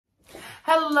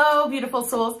Hello, beautiful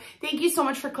souls. Thank you so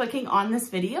much for clicking on this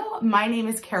video. My name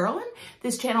is Carolyn.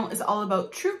 This channel is all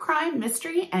about true crime,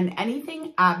 mystery, and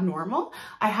anything abnormal.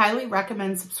 I highly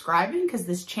recommend subscribing because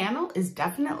this channel is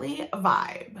definitely a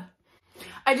vibe.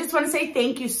 I just want to say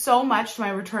thank you so much to my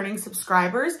returning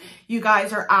subscribers. You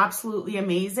guys are absolutely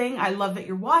amazing. I love that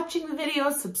you're watching the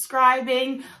video,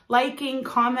 subscribing, liking,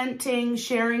 commenting,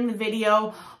 sharing the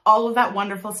video, all of that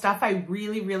wonderful stuff. I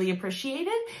really, really appreciate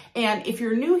it. And if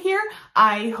you're new here,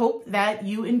 I hope that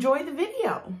you enjoy the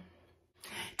video.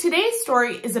 Today's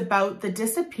story is about the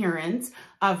disappearance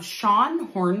of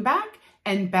Shawn Hornbeck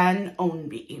and Ben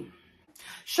Ownby.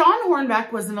 Shawn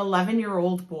Hornbeck was an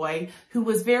 11-year-old boy who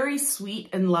was very sweet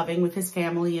and loving with his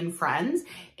family and friends,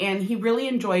 and he really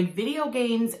enjoyed video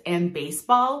games and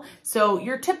baseball, so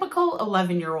your typical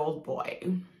 11-year-old boy.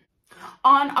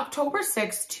 On October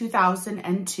 6,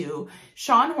 2002,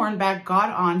 Shawn Hornbeck got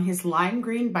on his lime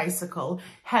green bicycle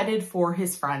headed for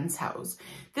his friend's house.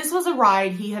 This was a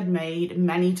ride he had made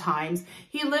many times.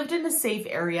 He lived in a safe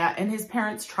area and his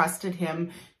parents trusted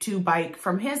him to bike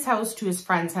from his house to his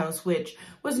friend's house, which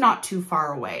was not too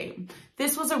far away.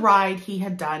 This was a ride he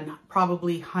had done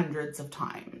probably hundreds of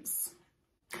times.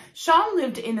 Shawn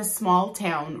lived in a small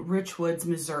town, Richwoods,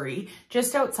 Missouri,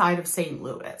 just outside of St.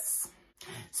 Louis.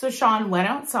 So Shawn went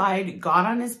outside, got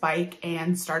on his bike,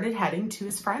 and started heading to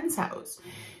his friend's house.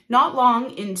 Not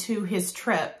long into his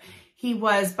trip, he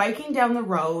was biking down the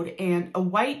road and a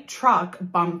white truck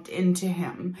bumped into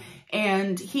him.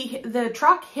 And the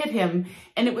truck hit him,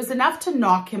 and it was enough to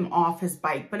knock him off his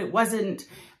bike, but it wasn't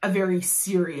a very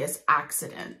serious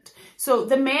accident. So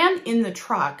the man in the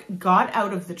truck got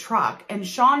out of the truck, and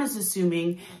Shawn is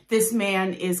assuming this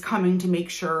man is coming to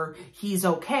make sure he's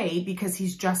okay because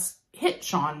he's just hit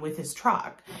Shawn with his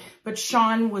truck, but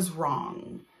Shawn was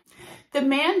wrong. The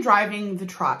man driving the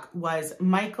truck was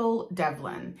Michael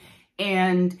Devlin,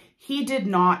 and he did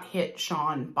not hit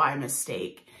Shawn by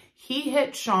mistake. He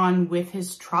hit Shawn with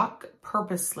his truck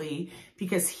purposely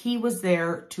because he was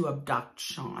there to abduct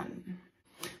Shawn.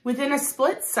 Within a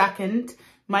split second,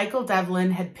 Michael Devlin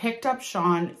had picked up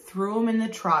Shawn, threw him in the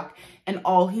truck, and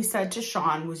all he said to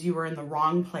Shawn was, "You were in the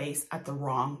wrong place at the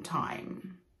wrong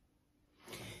time."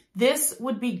 This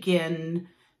would begin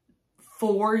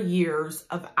 4 years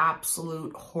of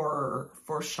absolute horror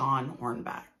for Shawn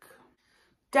Hornbeck.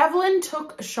 Devlin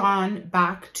took Shawn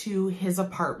back to his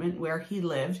apartment where he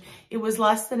lived. It was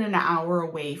less than an hour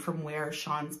away from where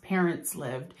Shawn's parents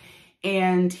lived,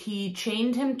 and he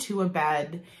chained him to a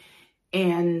bed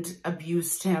and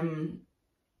abused him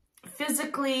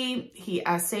physically. He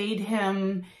essayed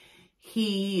him.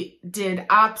 He did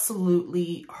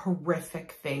absolutely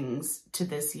horrific things to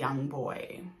this young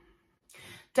boy.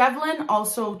 Devlin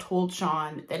also told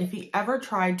Shawn that if he ever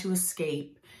tried to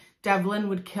escape, Devlin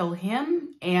would kill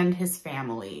him and his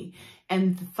family.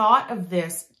 And the thought of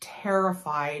this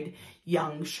terrified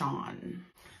young Shawn.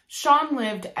 Shawn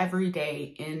lived every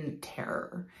day in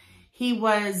terror. He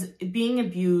was being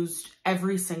abused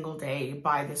every single day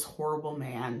by this horrible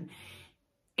man.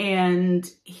 And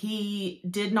he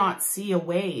did not see a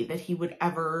way that he would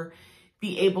ever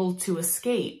be able to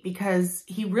escape because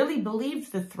he really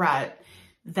believed the threat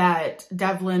that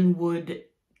Devlin would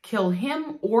kill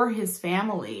him or his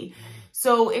family.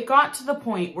 So it got to the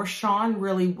point where Shawn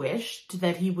really wished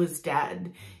that he was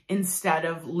dead instead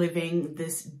of living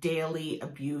this daily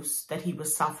abuse that he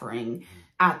was suffering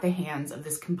at the hands of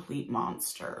this complete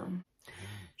monster.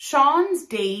 Shawn's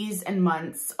days and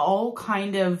months all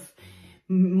kind of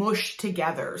mushed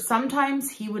together. Sometimes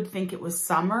he would think it was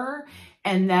summer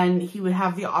and then he would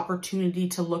have the opportunity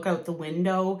to look out the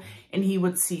window and he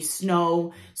would see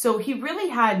snow. So he really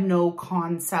had no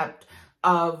concept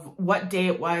of what day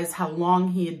it was, how long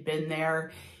he had been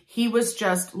there. He was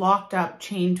just locked up,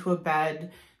 chained to a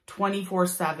bed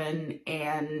 24/7,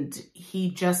 and he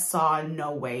just saw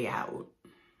no way out.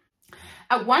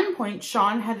 At one point,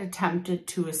 Shawn had attempted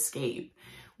to escape.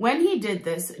 When he did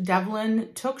this,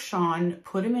 Devlin took Shawn,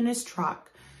 put him in his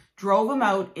truck, drove him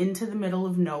out into the middle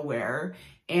of nowhere,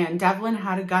 and Devlin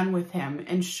had a gun with him.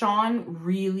 And Shawn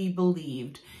really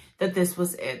believed that this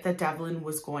was it, that Devlin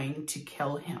was going to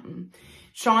kill him.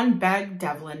 Shawn begged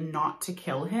Devlin not to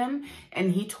kill him,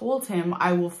 and he told him,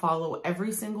 "I will follow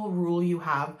every single rule you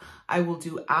have. I will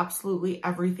do absolutely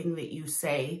everything that you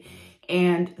say."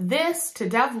 And this, to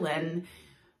Devlin,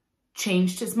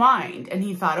 changed his mind, and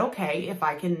he thought, okay, if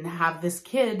I can have this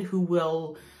kid who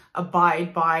will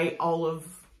abide by all of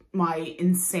my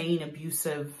insane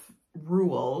abusive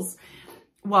rules,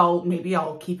 well, maybe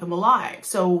I'll keep him alive.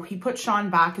 So he put Shawn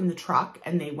back in the truck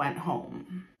and they went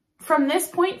home. From this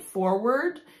point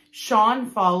forward, Shawn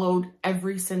followed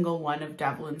every single one of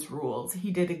Devlin's rules.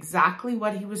 He did exactly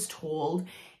what he was told,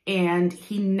 and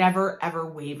he never ever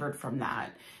wavered from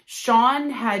that. Shawn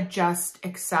had just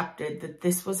accepted that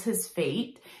this was his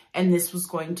fate and this was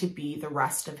going to be the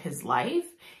rest of his life,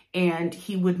 and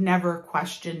he would never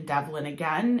question Devlin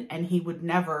again, and he would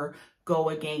never go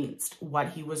against what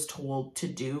he was told to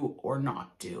do or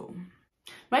not do.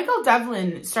 Michael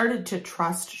Devlin started to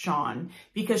trust Shawn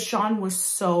because Shawn was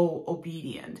so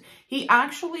obedient. He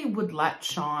actually would let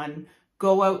Shawn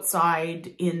go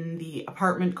outside in the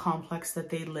apartment complex that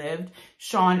they lived.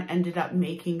 Shawn ended up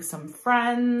making some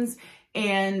friends,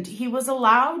 and he was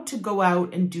allowed to go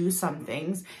out and do some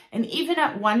things. And even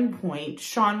at one point,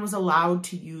 Shawn was allowed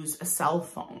to use a cell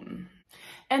phone.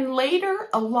 And later,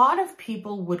 a lot of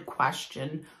people would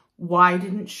question, why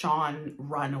didn't Shawn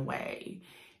run away?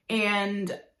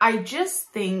 And I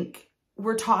just think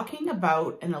we're talking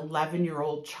about an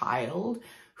 11-year-old child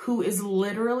who is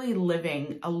literally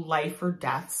living a life or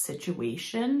death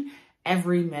situation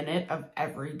every minute of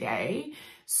every day.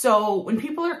 So when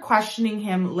people are questioning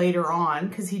him later on,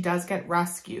 because he does get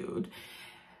rescued,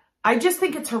 I just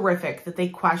think it's horrific that they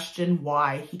question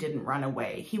why he didn't run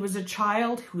away. He was a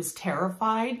child who was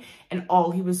terrified, and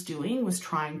all he was doing was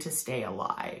trying to stay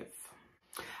alive.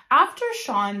 After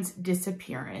Shawn's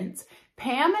disappearance,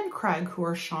 Pam and Craig, who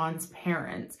are Shawn's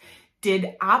parents,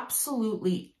 did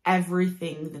absolutely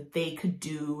everything that they could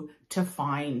do to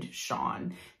find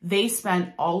Shawn. They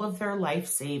spent all of their life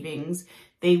savings.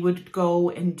 They would go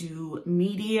and do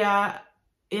media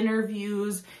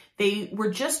interviews. They were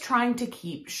just trying to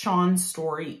keep Shawn's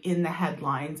story in the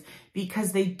headlines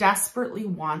because they desperately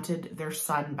wanted their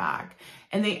son back.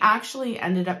 And they actually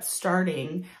ended up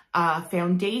starting a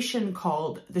foundation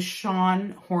called the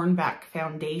Shawn Hornbeck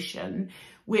Foundation,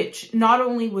 which not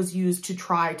only was used to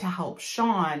try to help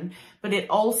Shawn, but it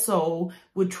also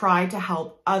would try to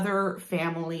help other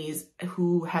families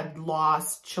who had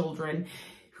lost children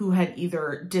who had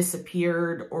either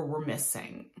disappeared or were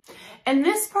missing. And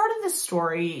this part of the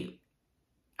story,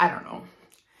 I don't know.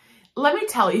 Let me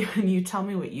tell you, and you tell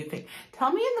me what you think.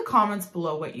 Tell me in the comments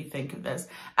below what you think of this.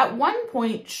 At one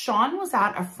point, Shawn was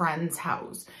at a friend's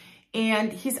house,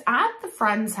 and he's at the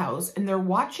friend's house, and they're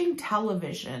watching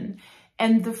television,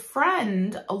 and the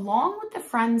friend, along with the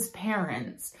friend's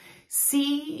parents,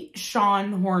 see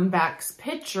Shawn Hornbeck's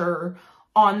picture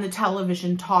on the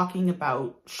television talking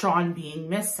about Shawn being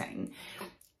missing.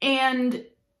 And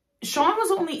Shawn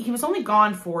was only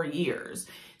gone 4 years.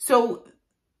 So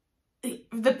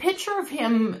the picture of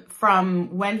him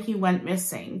from when he went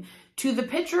missing to the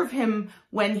picture of him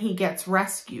when he gets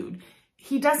rescued,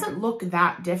 he doesn't look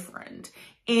that different.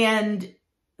 And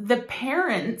the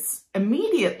parents,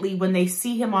 immediately when they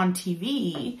see him on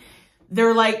TV,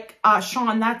 they're like,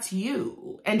 Shawn, that's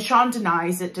you. And Shawn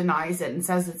denies it and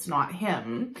says it's not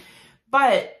him.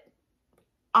 But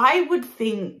I would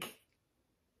think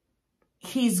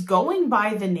he's going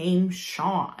by the name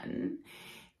Shawn,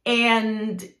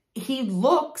 and he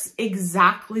looks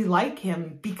exactly like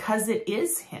him because it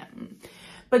is him.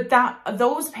 But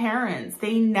those parents,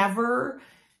 they never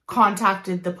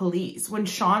contacted the police. When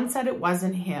Shawn said it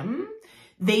wasn't him,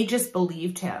 they just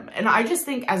believed him. And I just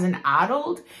think as an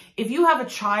adult, if you have a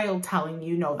child telling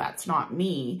you, no, that's not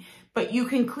me, but you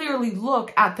can clearly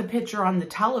look at the picture on the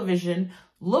television,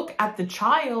 look at the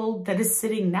child that is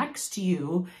sitting next to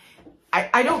you.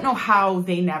 I don't know how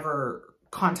they never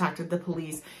contacted the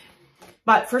police.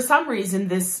 But for some reason,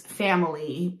 this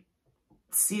family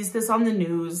sees this on the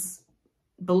news,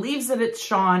 believes that it's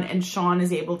Shawn, and Shawn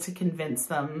is able to convince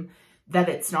them that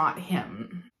it's not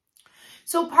him.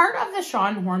 So part of the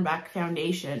Shawn Hornbeck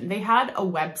Foundation, they had a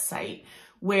website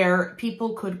where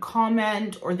people could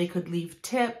comment or they could leave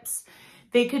tips.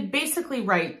 They could basically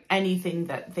write anything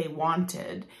that they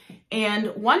wanted. And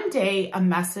one day a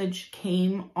message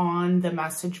came on the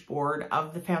message board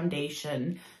of the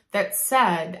foundation that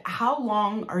said, how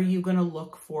long are you going to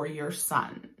look for your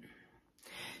son?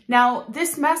 Now,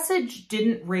 this message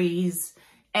didn't raise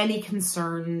any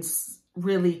concerns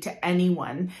really to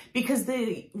anyone because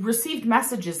they received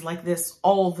messages like this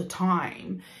all the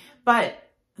time. But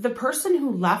the person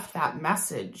who left that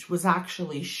message was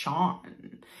actually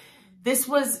Shawn. This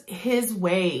was his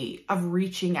way of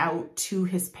reaching out to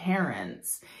his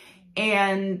parents.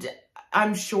 And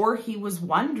I'm sure he was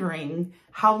wondering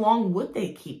how long would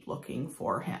they keep looking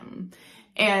for him.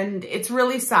 And it's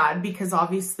really sad because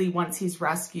obviously once he's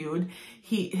rescued,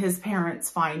 his parents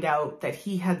find out that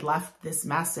he had left this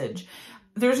message.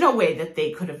 There's no way that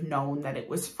they could have known that it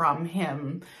was from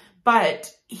him,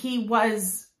 but he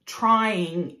was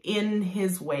trying in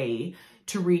his way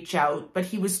to reach out, but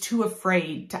he was too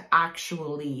afraid to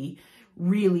actually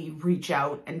really reach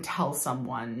out and tell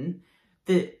someone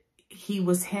that he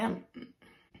was him.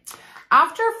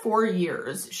 After 4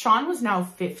 years, Shawn was now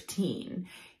 15,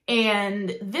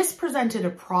 and this presented a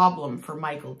problem for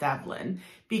Michael Devlin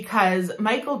because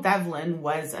Michael Devlin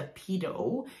was a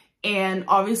pedo, and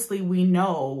obviously we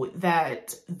know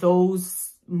that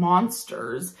those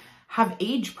monsters have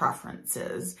age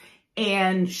preferences,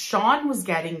 and Shawn was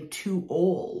getting too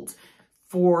old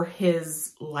for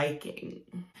his liking.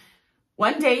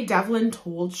 One day, Devlin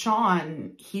told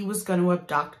Shawn he was going to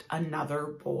abduct another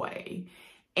boy,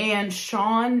 and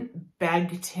Shawn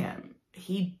begged him.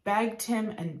 He begged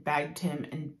him and begged him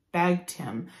and begged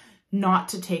him not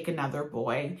to take another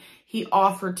boy. He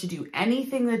offered to do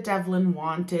anything that Devlin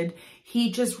wanted.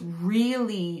 He just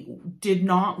really did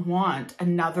not want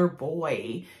another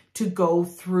boy to go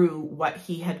through what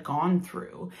he had gone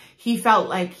through. He felt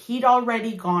like he'd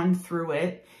already gone through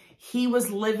it. He was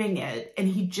living it, and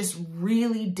he just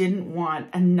really didn't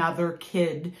want another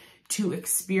kid to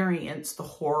experience the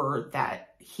horror that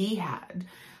he had.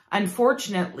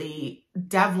 Unfortunately,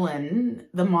 Devlin,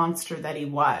 the monster that he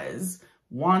was,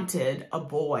 wanted a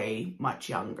boy much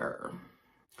younger.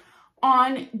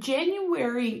 On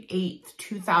January 8th,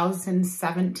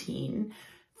 2017,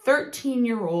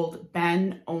 13-year-old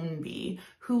Ben Ownby,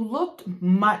 who looked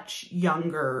much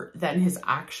younger than his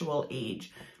actual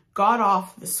age, got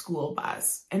off the school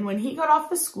bus. And when he got off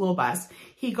the school bus,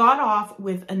 he got off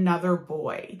with another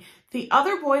boy. The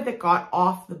other boy that got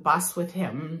off the bus with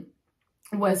him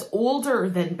was older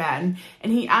than Ben,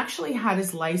 and he actually had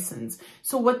his license.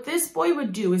 So what this boy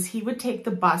would do is he would take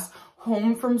the bus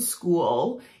home from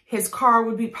school. His car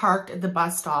would be parked at the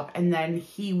bus stop, and then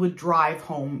he would drive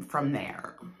home from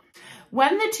there.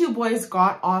 When the two boys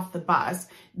got off the bus,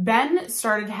 Ben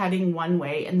started heading one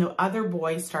way and the other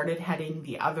boy started heading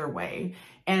the other way,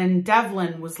 and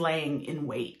Devlin was laying in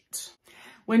wait.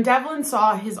 When Devlin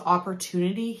saw his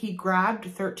opportunity, he grabbed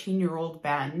 13-year-old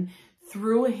Ben,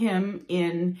 threw him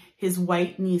in his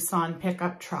white Nissan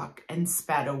pickup truck, and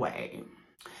sped away.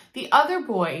 The other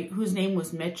boy, whose name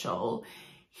was Mitchell,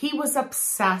 he was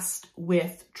obsessed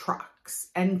with trucks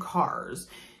and cars.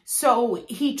 So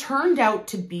he turned out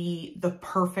to be the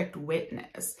perfect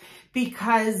witness,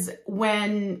 because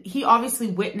when he obviously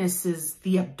witnesses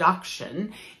the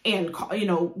abduction and, you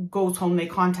know, goes home, they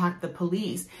contact the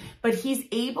police, but he's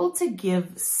able to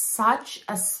give such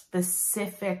a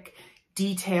specific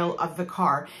detail of the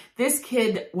car. This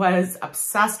kid was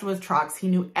obsessed with trucks. He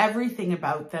knew everything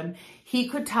about them. He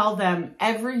could tell them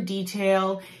every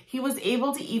detail. He was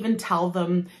able to even tell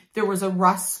them there was a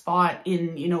rust spot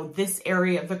in, you know, this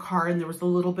area of the car, and there was a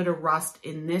little bit of rust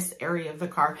in this area of the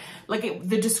car. Like,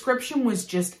 the description was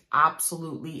just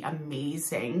absolutely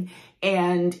amazing,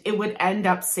 and it would end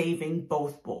up saving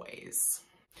both boys.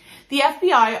 The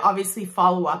FBI obviously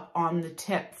follow up on the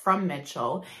tip from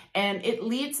Mitchell, and it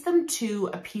leads them to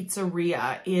a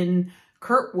pizzeria in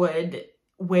Kirkwood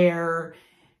where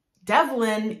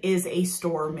Devlin is a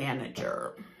store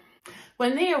manager.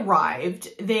 When they arrived,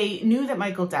 they knew that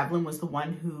Michael Devlin was the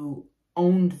one who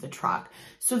owned the truck.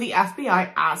 So the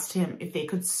FBI asked him if they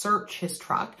could search his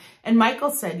truck, and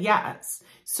Michael said yes.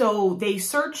 So they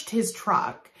searched his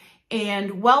truck.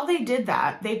 And while they did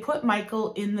that, they put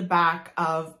Michael in the back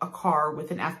of a car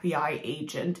with an FBI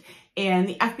agent, and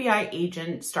the FBI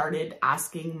agent started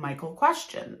asking Michael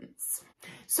questions.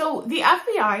 So the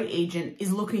FBI agent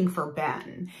is looking for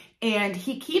Ben, and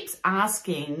he keeps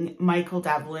asking Michael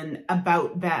Devlin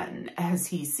about Ben. Has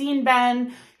he seen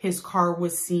Ben? His car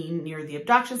was seen near the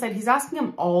abduction site. He's asking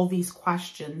him all these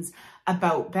questions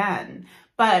about Ben.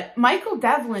 But Michael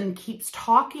Devlin keeps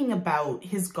talking about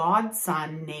his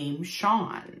godson named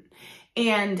Shawn.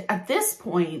 And at this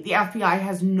point, the FBI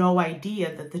has no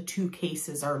idea that the two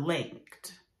cases are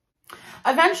linked.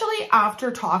 Eventually, after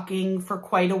talking for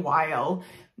quite a while,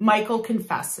 Michael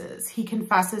confesses. He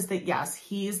confesses that, yes,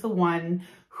 he is the one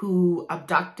who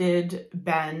abducted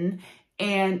Ben.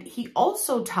 And he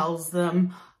also tells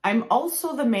them, I'm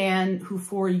also the man who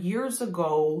 4 years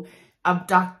ago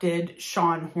abducted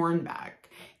Shawn Hornbeck.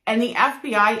 And the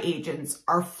FBI agents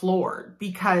are floored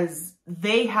because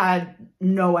they had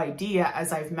no idea,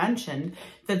 as I've mentioned,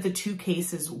 that the two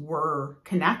cases were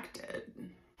connected.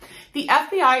 The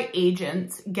FBI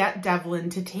agents get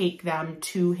Devlin to take them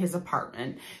to his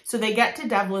apartment. So they get to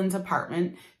Devlin's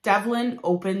apartment. Devlin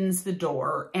opens the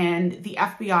door, and the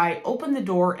FBI open the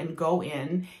door and go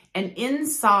in. And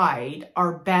inside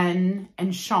are Ben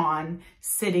and Shawn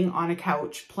sitting on a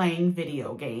couch playing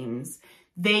video games.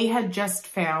 They had just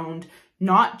found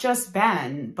not just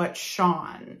Ben, but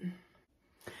Shawn.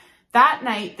 That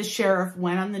night, the sheriff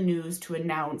went on the news to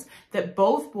announce that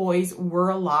both boys were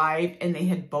alive and they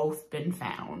had both been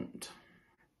found.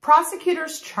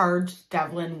 Prosecutors charged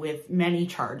Devlin with many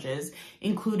charges,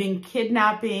 including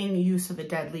kidnapping, use of a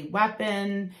deadly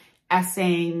weapon,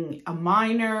 essaying a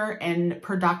minor, and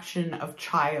production of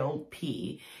child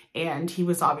pee. And he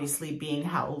was obviously being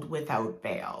held without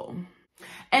bail.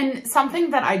 And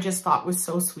something that I just thought was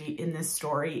so sweet in this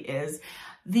story is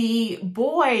the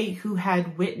boy who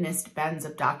had witnessed Ben's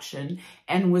abduction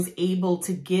and was able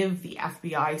to give the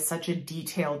FBI such a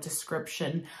detailed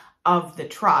description of the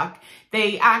truck,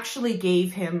 they actually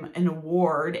gave him an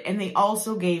award, and they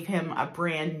also gave him a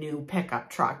brand new pickup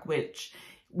truck, which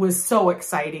was so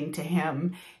exciting to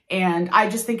him. And I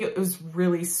just think it was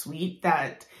really sweet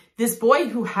that this boy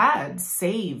who had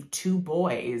saved 2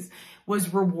 boys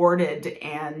was rewarded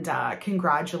and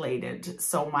congratulated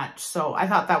so much. So I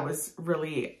thought that was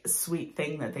really a sweet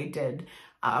thing that they did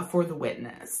for the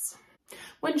witness.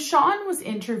 When Shawn was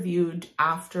interviewed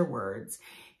afterwards,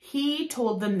 he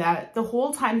told them that the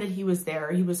whole time that he was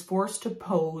there, he was forced to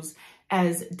pose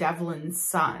as Devlin's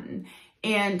son.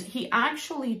 And he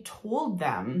actually told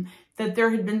them that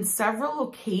there had been several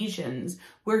occasions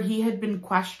where he had been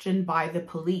questioned by the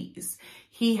police.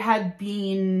 He had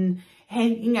been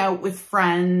hanging out with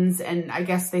friends, and I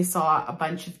guess they saw a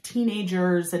bunch of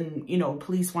teenagers, and, you know,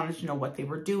 police wanted to know what they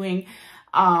were doing.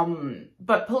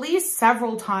 But police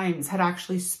several times had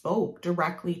actually spoke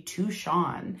directly to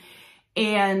Shawn,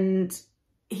 and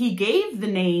he gave the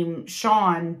name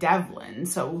Shawn Devlin.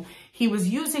 So he was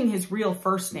using his real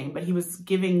first name, but he was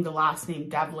giving the last name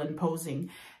Devlin,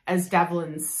 posing as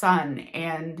Devlin's son.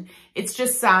 And it's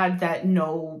just sad that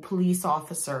no police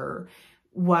officer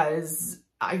was,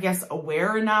 I guess,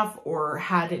 aware enough or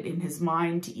had it in his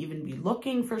mind to even be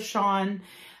looking for Shawn.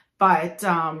 But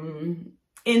in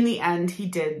the end, he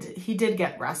did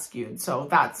get rescued. So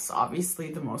that's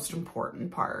obviously the most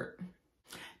important part.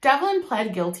 Devlin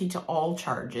pled guilty to all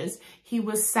charges. He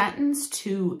was sentenced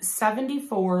to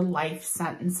 74 life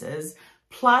sentences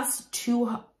plus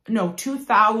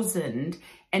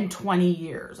 2,020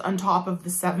 years on top of the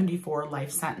 74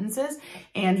 life sentences.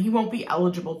 And he won't be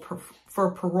eligible for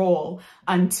parole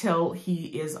until he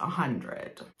is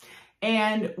 100.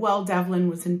 And while Devlin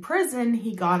was in prison,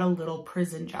 he got a little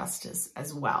prison justice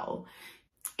as well.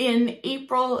 In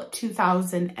April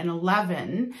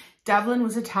 2011, Devlin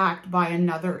was attacked by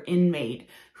another inmate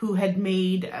who had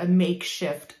made a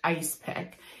makeshift ice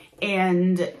pick.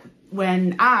 And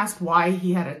when asked why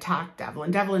he had attacked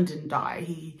Devlin, Devlin didn't die.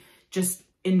 He just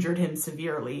injured him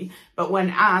severely. But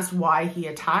when asked why he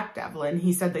attacked Devlin,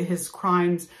 he said that his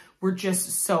crimes were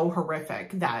just so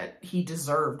horrific that he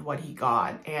deserved what he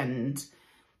got. And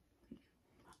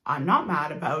I'm not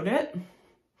mad about it.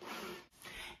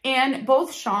 And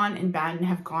both Shawn and Ben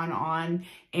have gone on,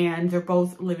 and they're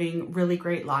both living really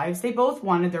great lives. They both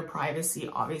wanted their privacy,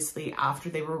 obviously, after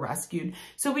they were rescued.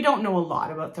 So we don't know a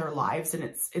lot about their lives, and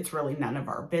it's really none of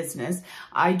our business.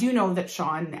 I do know that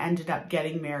Shawn ended up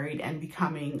getting married and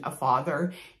becoming a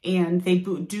father, and they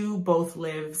do both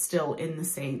live still in the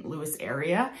St. Louis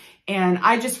area. And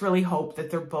I just really hope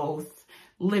that they're both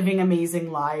living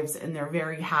amazing lives, and they're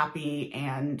very happy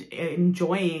and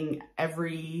enjoying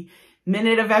every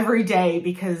minute of every day,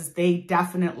 because they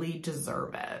definitely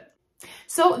deserve it.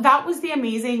 So that was the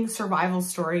amazing survival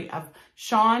story of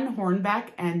Shawn Hornbeck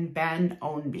and Ben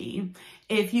Ownby.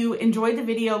 If you enjoyed the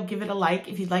video, give it a like.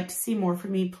 If you'd like to see more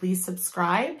from me, please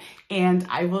subscribe, and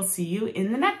I will see you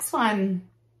in the next one.